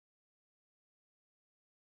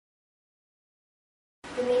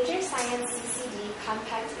high-end CCD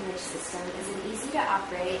compact image system is an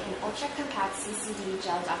easy-to-operate and ultra-compact CCD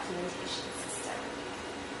gel documentation system.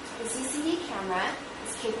 The CCD camera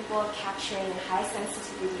is capable of capturing a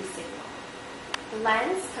high-sensitivity signal. The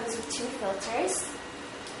lens comes with two filters,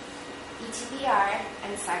 ETBR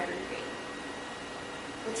and cyber green.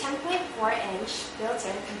 The 10.4-inch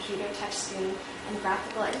built-in computer touchscreen and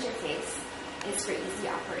graphical interface is for easy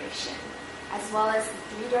operation, as well as the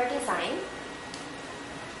three-door design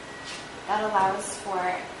that allows for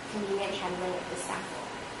convenient handling of the sample.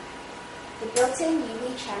 The built-in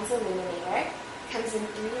UV transilluminator comes in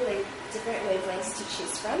three different wavelengths to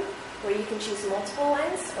choose from, where you can choose multiple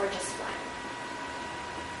ones or just one.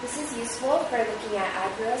 This is useful for looking at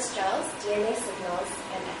agarose gels, DNA signals,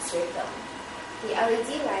 and X-ray film. The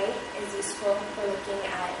LED light is useful for looking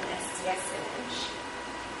at an SDS image.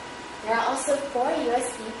 There are also 4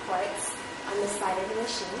 USB ports on the side of the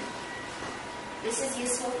machine. This is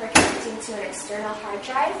useful for connecting to an external hard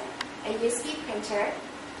drive, a USB printer,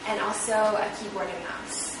 and also a keyboard and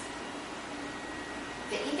mouse.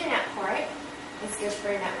 The Ethernet port is good for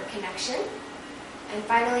network connection. And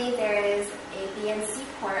finally, there is a BNC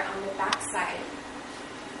port on the back side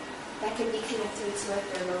that can be connected to a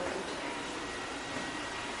thermal printer.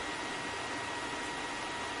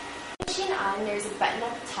 Machine on, there's a button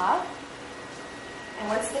at the top, and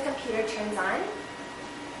once the computer turns on,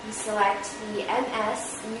 you select the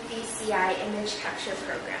MS UVCI image capture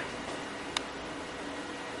program.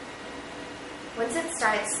 Once it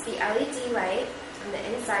starts, the LED light on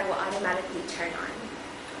the inside will automatically turn on.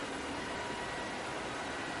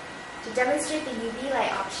 To demonstrate the UV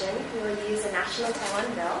light option, we will use a national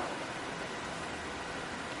Taiwan bill.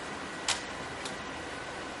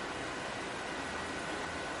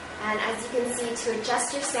 And as you can see, to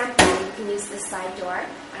adjust your sample, you can use the side door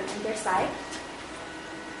on either side.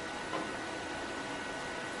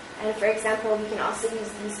 And for example, you can also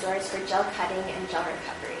use these doors for gel cutting and gel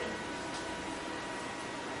recovery.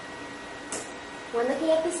 When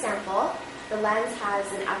looking at the sample, the lens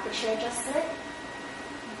has an aperture adjustment,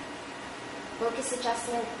 focus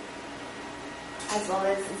adjustment, as well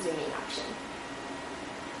as a zooming option.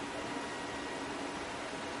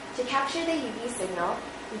 To capture the UV signal,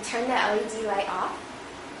 we turn the LED light off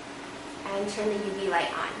and turn the UV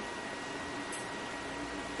light on.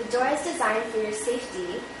 The door is designed for your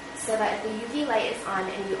safety so that if the UV light is on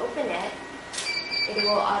and you open it, it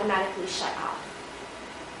will automatically shut off.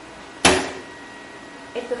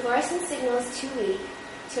 If the fluorescent signal is too weak,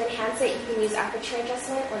 to enhance it, you can use aperture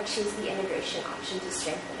adjustment or choose the integration option to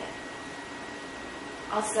strengthen it.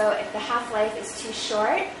 Also, if the half-life is too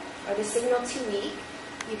short or the signal too weak,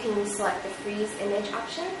 you can select the freeze image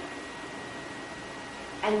option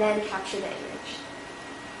and then capture the image.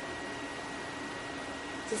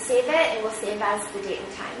 To save it, it will save as the date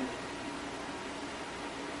and time.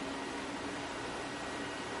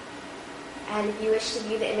 And if you wish to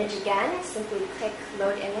view the image again, simply click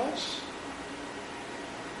Load Image.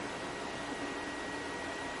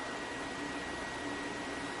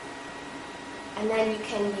 And then you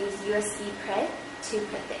can use USB print to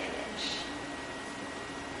print the image.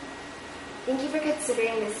 Thank you for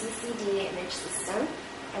considering the CCD image system,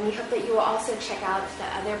 and we hope that you will also check out the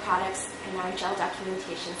other products in our gel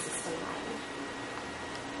documentation system line.